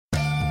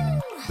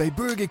Bij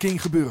Burger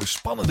King gebeuren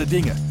spannende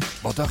dingen.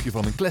 Wat dacht je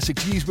van een classic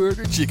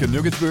cheeseburger, chicken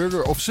nugget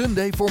burger of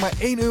sundae voor maar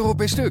 €1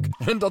 per stuk?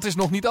 En dat is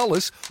nog niet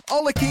alles.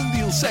 Alle King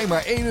deals zijn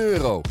maar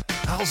 €1.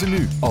 Haal ze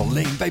nu,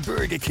 alleen bij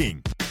Burger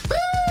King.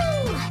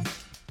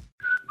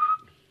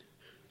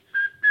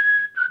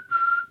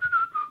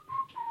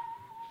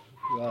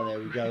 Well, there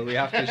we go. We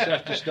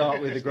have to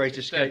start with the Great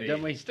Escape,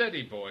 don't we?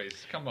 Steady,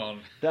 boys. Come on.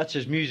 That's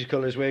as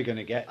musical as we're going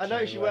to get. I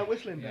noticed you weren't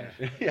whistling there.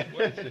 Yeah.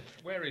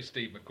 Where is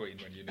Steve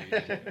McQueen when you need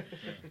him? Yeah.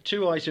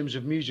 2 items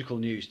of musical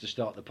news to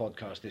start the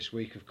podcast this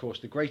week. Of course,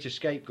 the Great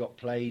Escape got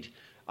played.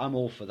 I'm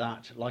all for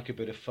that. Like a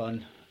bit of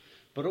fun.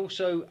 But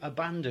also, a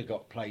banda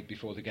got played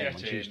before the game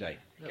on Tuesday.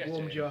 That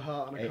warmed your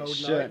heart on a cold night. It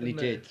certainly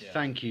didn't did. it? Yeah.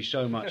 Thank you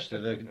so much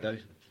to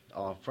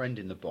our friend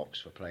in the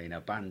box for playing a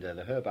banda,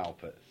 the Herb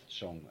Alpert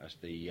song, as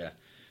the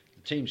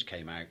teams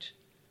came out.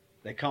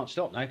 They can't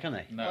stop now, can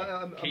they?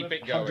 No, keep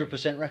it going.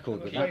 100% record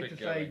I'm with afraid that.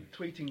 to say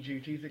tweeting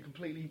duties, it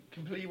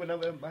completely went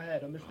over my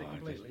head. I missed it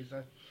completely.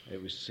 So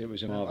It was a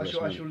I marvellous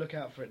shall moment. look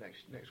out for it next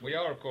week. We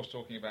are, of course,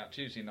 talking about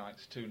Tuesday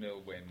night's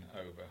 2-0 win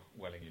over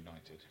Welling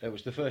United. It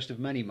was the first of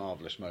many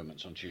marvellous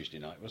moments on Tuesday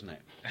night, wasn't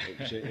it?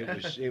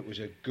 It was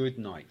a good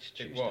night.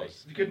 Tuesday. It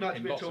was. It's a good night to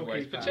in be a lots of Torquay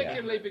ways, fan.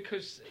 particularly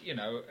because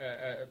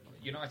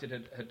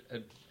United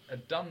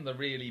had done the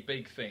really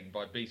big thing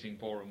by beating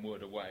Boreham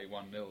Wood away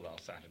 1-0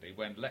 last Saturday.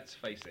 When, let's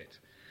face it,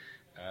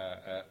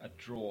 a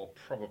draw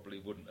probably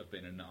wouldn't have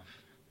been enough.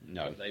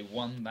 No. But they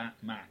won that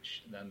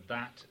match, then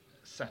that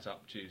set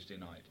up Tuesday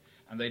night.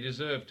 And they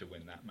deserved to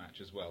win that match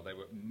as well. They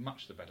were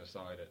much the better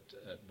side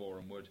at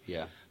Boreham Wood.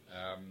 Yeah.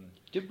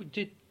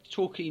 Did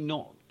Torquay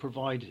not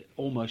provide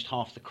almost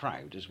half the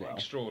crowd as well?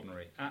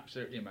 Extraordinary.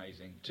 Absolutely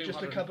amazing.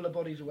 Just a couple of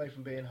bodies away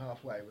from being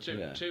halfway. Wasn't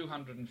it?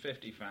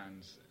 250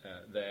 fans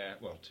there.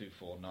 Well,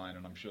 249,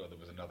 and I'm sure there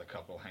was another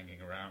couple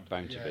hanging around.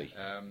 Bound to be.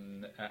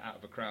 Out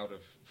of a crowd of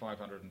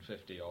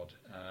 550 odd,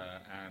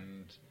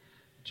 and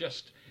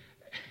just.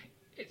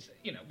 It's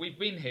we've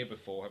been here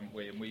before, haven't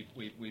we? And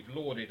we've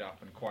lauded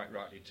up, and quite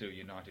rightly too,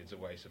 United's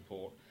away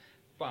support.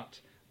 But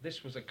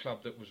this was a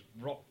club that was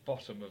rock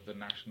bottom of the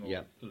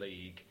National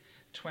League,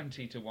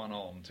 20-1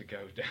 on to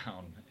go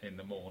down in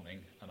the morning,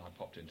 and I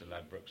popped into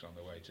Ladbrokes on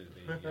the way to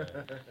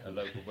the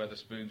local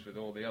Weatherspoons with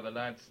all the other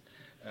lads.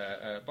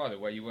 By the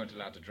way, you weren't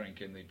allowed to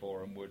drink in the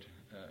Boreham Wood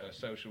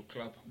social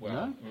club.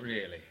 Well, no?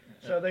 Really.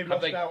 So they've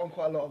lost out on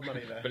quite a lot of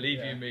money there.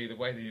 Believe you me, the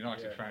way the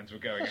United fans were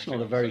going. That's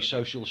not a very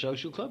social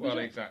club, well,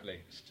 is it? Exactly.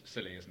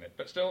 Silly, isn't it?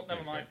 But still,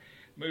 never mind.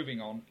 Moving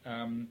on.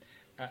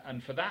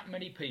 And for that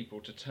many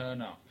people to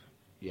turn up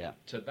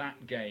to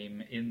that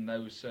game in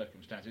those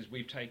circumstances,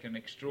 we've taken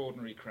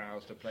extraordinary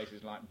crowds to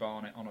places like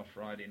Barnet on a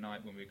Friday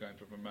night when we're going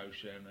for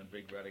promotion and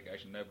big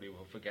relegation. Nobody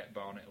will forget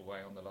Barnet away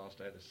on the last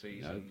day of the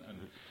season. No.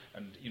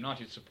 And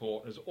United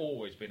support has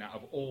always been out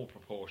of all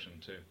proportion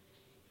to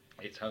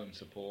its home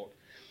support.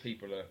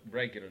 People are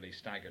regularly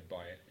staggered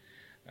by it.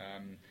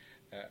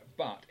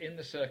 But in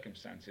the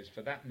circumstances,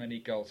 for that many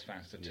Gulls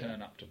fans to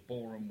turn up to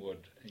Boreham Wood,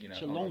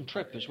 it's a long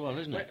trip as well,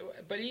 isn't it?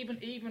 But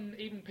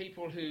even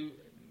people who,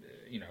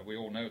 we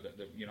all know that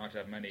the United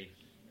have many,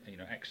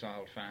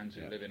 exiled fans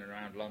who live in and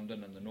around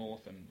London and the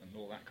north and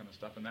all that kind of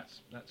stuff, and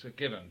that's a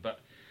given.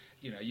 But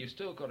you've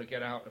still got to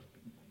get out of.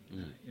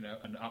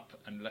 And up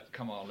and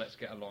let's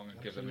get along and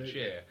give them a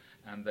cheer,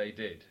 and they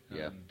did.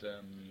 And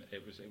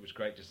it was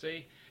great to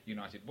see.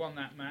 United won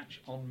that match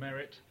on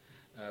merit.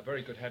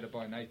 Very good header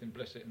by Nathan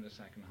Blissett in the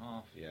second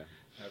half.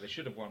 They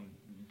should have won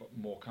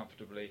more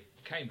comfortably.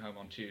 Came home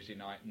on Tuesday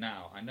night.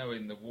 Now I know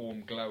in the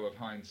warm glow of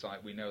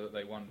hindsight we know that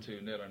they won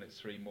 2-0 and it's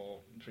three more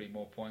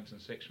points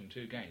and 6 from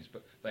 2 games.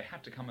 But they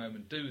had to come home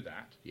and do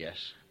that.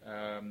 Yes.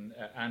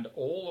 And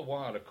all the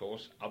while, of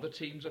course, other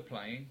teams are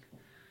playing.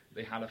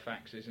 The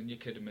Halifaxes and your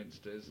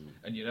Kidderminsters,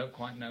 and you don't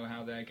quite know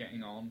how they're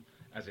getting on.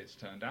 As it's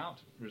turned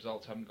out,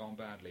 results haven't gone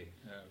badly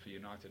for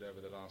United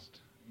over the last,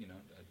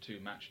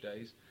 2 match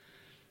days,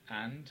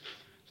 and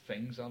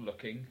things are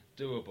looking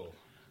doable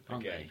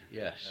again.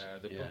 Yes.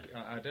 Book,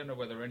 I don't know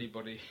whether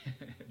anybody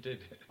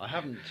did. I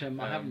haven't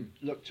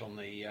looked on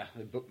the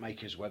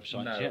bookmakers'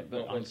 website yet,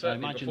 but I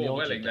imagine before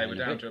the odds Welling are they were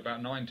down a bit. to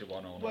about 9-1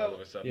 on all of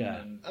a sudden.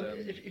 Yeah. And,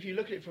 if you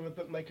look at it from a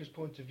bookmaker's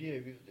point of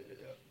view,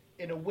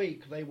 in a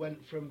week they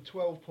went from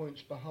 12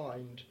 points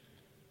behind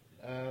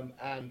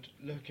and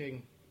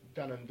looking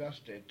done and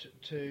dusted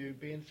to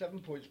being 7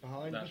 points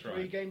behind with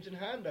 3 games in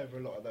hand over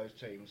a lot of those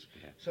teams.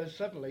 Yeah. So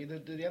suddenly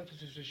the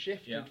emphasis has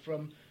shifted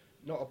from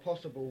not a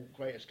possible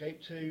great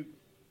escape to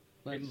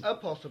a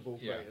possible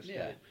great escape.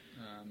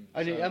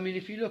 Yeah. I mean,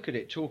 if you look at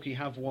it, Torquay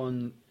have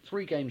won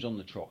 3 games on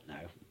the trot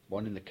now,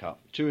 1 in the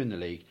Cup, 2 in the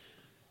league.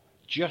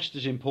 Just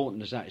as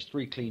important as that is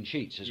 3 clean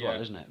sheets as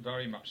well, isn't it?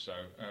 Very much so.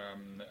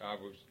 I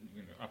was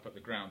up at the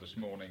ground this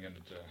morning, and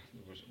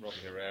there was Robbie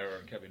Herrera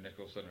and Kevin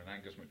Nicholson and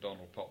Angus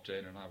MacDonald popped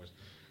in, and I was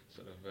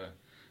sort of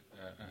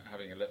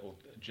having a little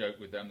joke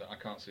with them that I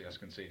can't see us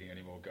conceding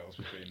any more goals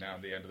between now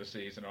and the end of the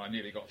season, or I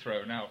nearly got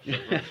thrown out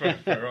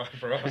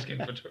for asking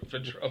for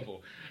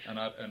trouble, and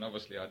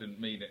obviously I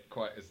didn't mean it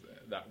quite as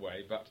that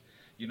way, but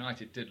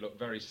United did look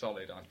very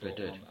solid, I thought.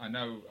 They did. I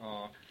know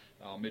our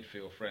our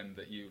midfield friend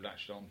that you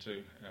latched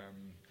onto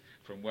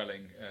from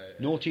Welling.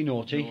 Naughty. Do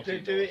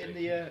it in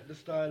the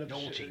style of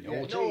Naughty.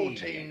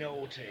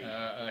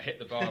 Hit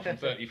the bar from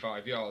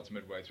 35 yards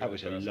midway through. That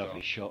was a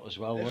lovely shot as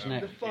well,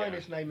 wasn't the it?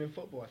 finest name in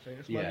football, I think.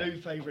 It's my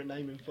new favourite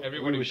name in football.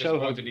 Everybody was so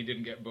disappointed he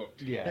didn't get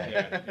booked.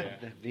 Yeah.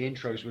 The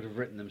intros would have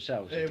written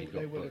themselves if he'd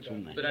got booked,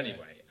 wouldn't they? But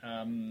anyway,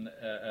 and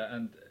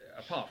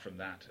apart from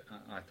that,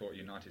 I thought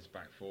United's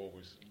back four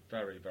was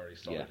very, very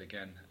solid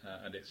again,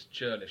 and it's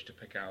churlish to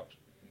pick out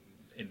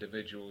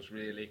individuals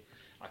really.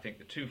 I think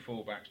the two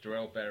fullbacks,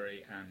 Darrell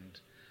Berry and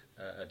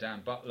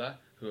Dan Butler,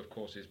 who of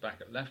course is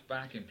back at left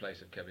back in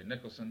place of Kevin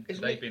Nicholson,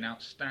 they've been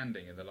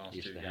outstanding in the last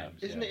two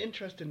games. Isn't it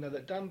interesting though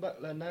that Dan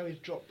Butler, now he's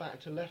dropped back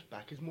to left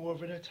back, is more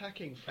of an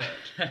attacking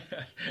threat?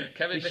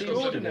 Kevin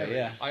Nicholson,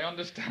 I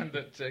understand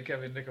that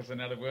Kevin Nicholson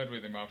had a word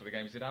with him after the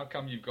game. He said, "How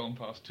come you've gone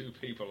past two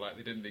people like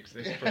they didn't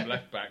exist from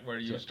left back, where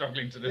you were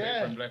struggling to do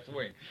it from left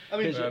wing?" I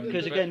mean,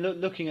 because again,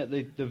 looking at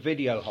the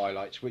video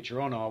highlights, which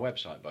are on our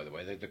website by the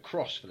way, the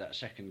cross for that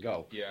second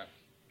goal. Yeah.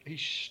 He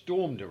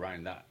stormed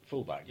around that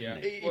fullback. Yeah,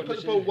 didn't he? he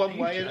put the ball one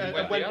way and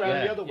went round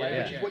the other way,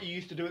 which is what you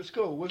used to do at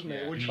school, wasn't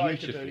it? Or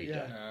tried to do.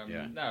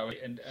 No,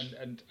 and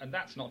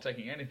that's not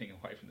taking anything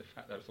away from the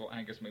fact that I thought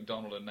Angus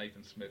MacDonald and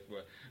Nathan Smith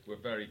were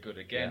very good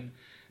again.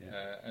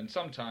 And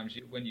sometimes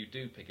when you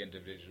do pick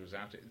individuals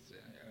out,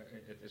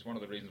 it's one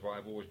of the reasons why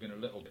I've always been a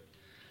little bit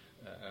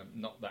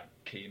not that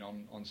keen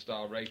on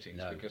star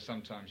ratings, because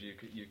sometimes you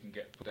can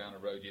get put down a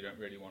road you don't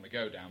really want to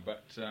go down.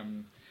 But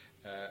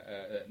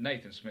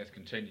Nathan Smith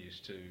continues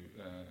to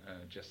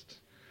just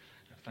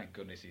thank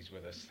goodness he's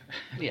with us.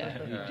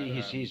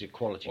 He's a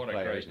quality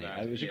player, isn't he?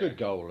 It was a good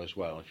goal as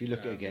well. If you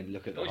look at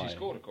the he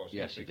scored, of course.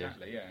 Yes, he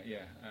exactly. Did.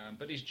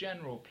 But his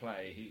general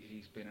play,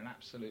 he's been an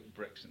absolute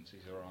brick since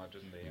he's arrived,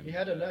 hasn't he? And he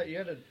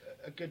had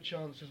a good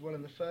chance as well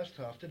in the first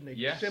half, didn't he?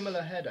 Yes.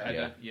 Similar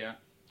header.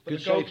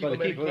 Good save by the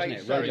keeper, wasn't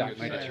it? Rojak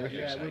made a terrific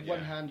save. save. With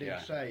one-handed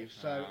save.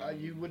 So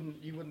you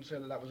wouldn't say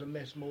that was a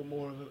miss,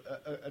 more of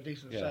a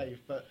decent save,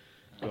 but.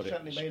 Got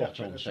it spot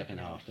on second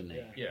half, didn't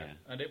he? Yeah,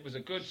 and it was a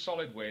good,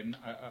 solid win.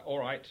 All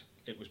right,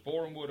 it was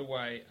Boreham Wood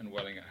away and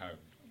Welling at home.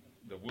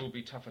 There will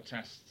be tougher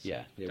tests.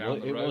 Yeah,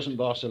 it wasn't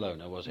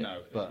Barcelona, was it?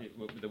 No,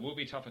 there will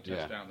be tougher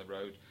tests down the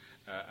road.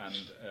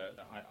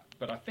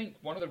 But I think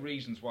one of the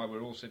reasons why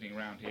we're all sitting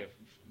around here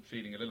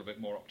feeling a little bit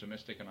more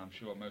optimistic, and I'm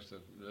sure most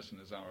of the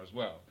listeners are as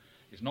well,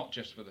 is not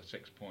just for the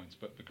 6 points,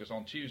 but because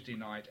on Tuesday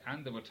night,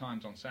 and there were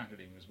times on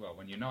Saturday as well,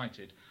 when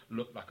United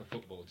looked like a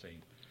football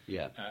team.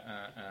 Yeah.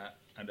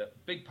 And a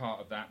big part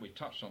of that, we've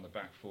touched on the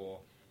back four,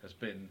 has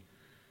been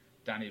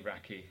Danny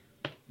Racchi,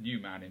 new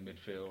man in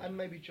midfield. And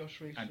maybe Josh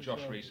Reese. And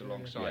Josh Reese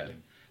alongside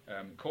him.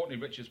 Courtney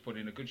Richards put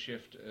in a good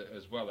shift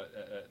as well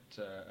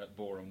at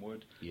Boreham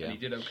Wood. Yeah. And he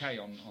did okay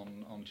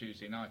on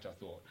Tuesday night, I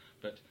thought.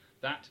 But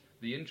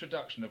the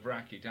introduction of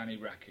Danny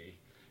Racchi,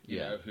 you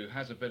know, who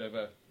has a bit of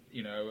a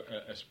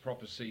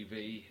proper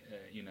CV.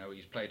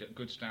 He's played at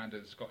good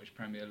standards, Scottish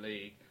Premier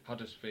League,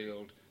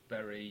 Huddersfield,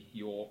 Bury,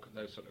 York,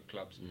 those sort of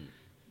clubs.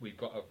 We've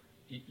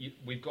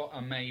got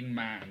a main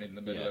man in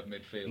the middle of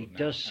midfield. He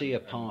does see a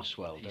pass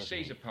well. He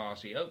sees a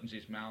pass. He opens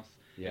his mouth.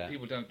 If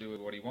people don't do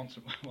what he wants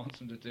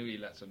them to do, he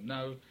lets them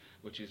know.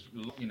 Which is,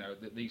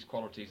 that these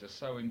qualities are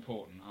so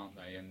important, aren't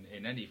they?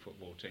 In any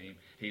football team,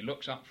 he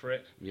looks up for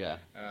it. Yeah.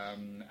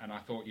 And I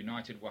thought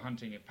United were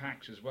hunting in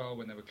packs as well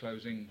when they were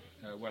closing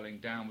Welling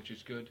down, which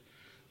is good.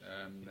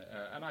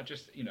 And I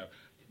just,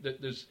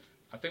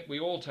 I think we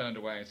all turned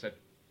away and said,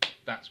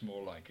 that's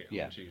more like it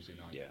on Tuesday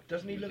night. Yeah.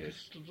 Doesn't he look a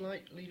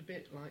slightly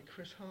bit like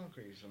Chris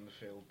Hargreaves on the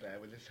field there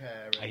with his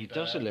hair? And, he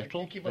does a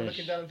little. You keep on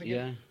looking down and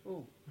thinking,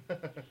 ooh.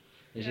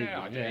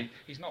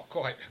 He's not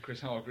quite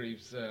Chris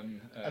Hargreaves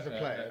as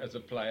a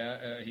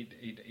player.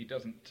 He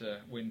doesn't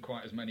win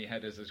quite as many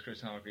headers as Chris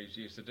Hargreaves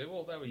used to do,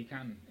 although he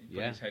can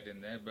put his head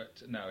in there.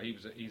 But no,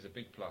 he's a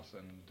big plus.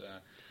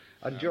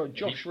 And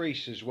Josh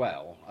Reese as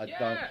well,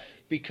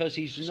 because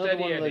he's another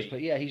one of those.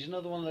 He's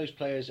another one of those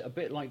players, a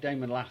bit like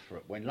Damon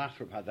Lathrop. When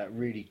Lathrop had that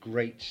really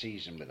great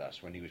season with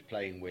us, when he was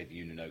playing with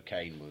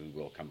Kane, who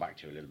we'll come back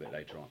to a little bit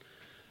later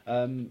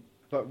on.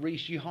 But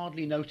Reese, you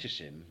hardly notice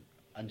him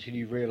until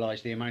you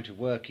realise the amount of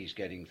work he's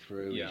getting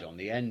through. He's on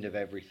the end of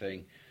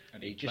everything.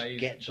 And he just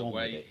gets on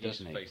with it,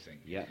 doesn't he?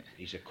 Yeah,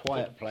 he's a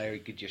quiet player.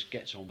 He just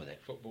gets on with it.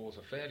 Football's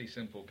a fairly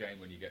simple game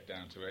when you get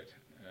down to it.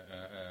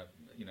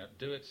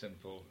 Do it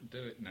simple,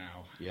 do it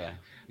now. Yeah.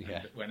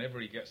 And whenever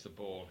he gets the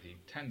ball, he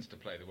tends to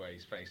play the way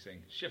he's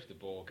facing, shift the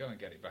ball, go and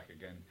get it back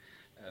again.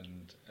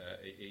 And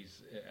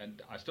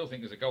I still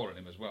think there's a goal in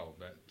him as well.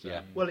 But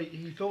well,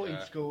 he thought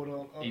he'd scored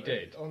on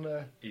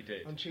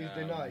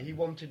Tuesday night. He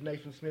wanted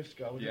Nathan Smith's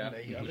goal, didn't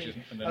he? There's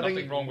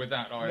nothing wrong with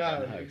that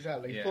either. No,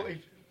 exactly. Yeah.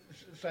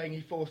 Saying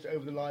he forced it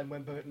over the line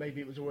when maybe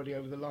it was already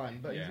over the line,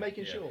 but he's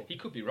making sure. He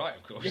could be right,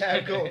 of course. Yeah,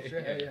 of course.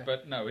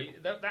 But no,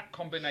 that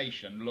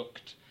combination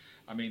looked.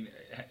 I mean,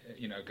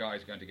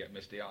 Guy's going to get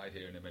misty-eyed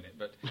here in a minute,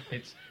 but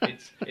it's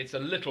a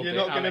little You're bit.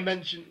 You're not going to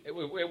mention.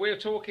 We're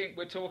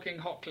talking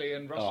Hockley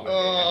and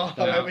Russell.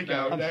 There we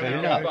go.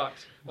 But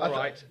all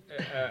right,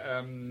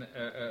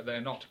 they're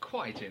not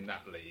quite in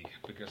that league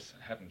because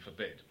heaven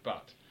forbid.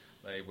 But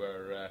they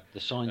were. The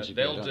signs are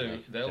they'll good,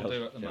 do. They'll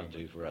do at the moment.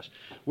 They'll do for us.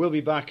 We'll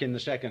be back in the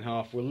second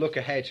half. We'll look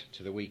ahead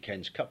to the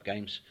weekend's cup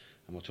games,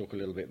 and we'll talk a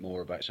little bit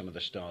more about some of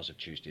the stars of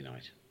Tuesday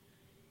night.